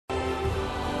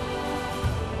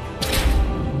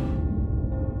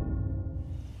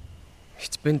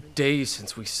been days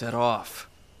since we set off.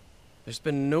 There's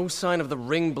been no sign of the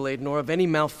ring blade nor of any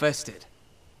Malfested.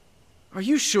 Are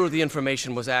you sure the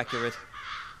information was accurate?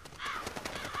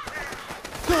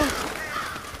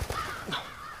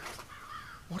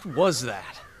 What was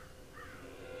that?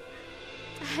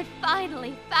 I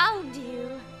finally found you.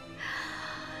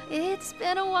 It's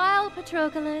been a while,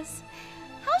 Patroclus.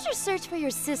 How's your search for your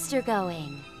sister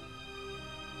going?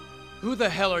 Who the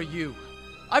hell are you?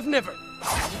 I've never...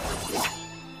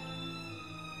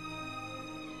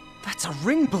 That's a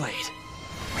ring blade!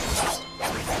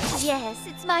 Yes,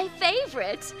 it's my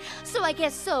favorite. So I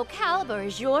guess Soulcalibur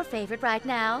is your favorite right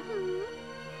now,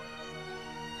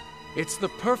 It's the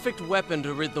perfect weapon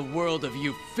to rid the world of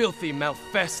you filthy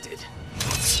Malfested.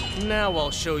 Now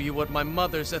I'll show you what my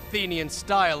mother's Athenian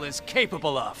style is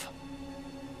capable of.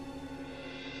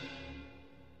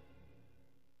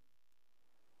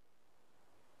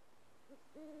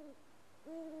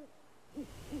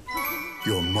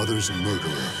 Your mother's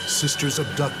murderer, sister's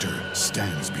abductor,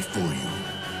 stands before you.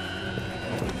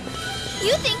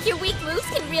 You think your weak moves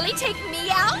can really take me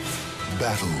out?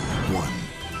 Battle 1.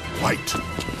 Fight!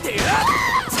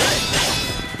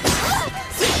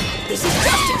 This is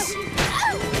justice!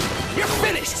 You're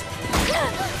finished!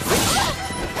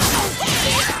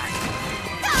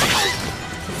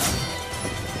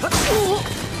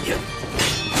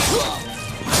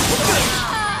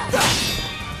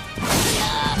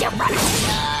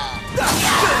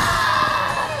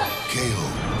 KO.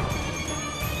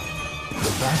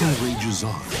 The battle rages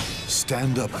on.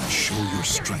 Stand up and show your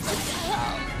strength.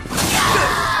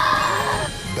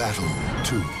 Battle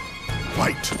 2.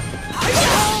 Fight!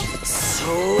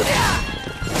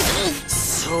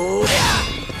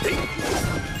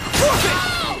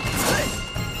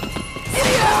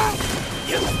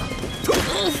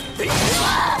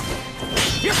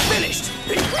 You're finished!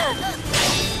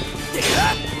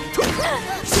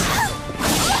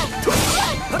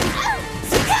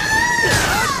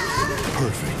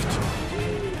 Perfect.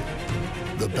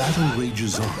 The battle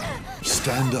rages on.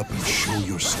 Stand up and show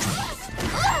your strength.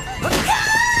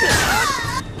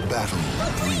 Battle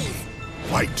 3.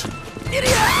 Fight!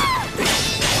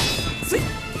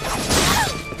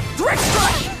 Direct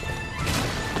strike!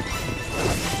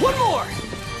 One more!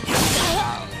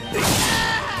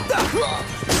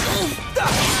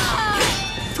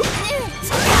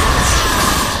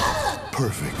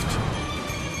 Perfect.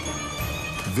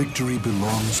 Victory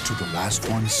belongs to the last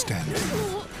one standing.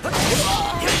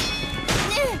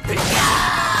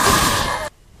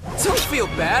 Don't feel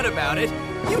bad about it.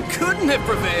 You couldn't have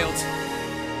prevailed.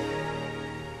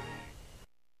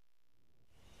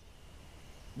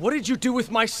 What did you do with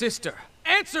my sister?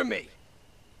 Answer me!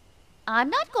 I'm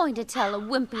not going to tell a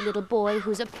wimpy little boy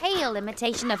who's a pale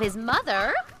imitation of his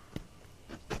mother.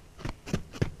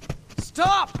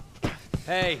 Stop!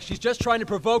 Hey, she's just trying to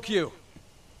provoke you.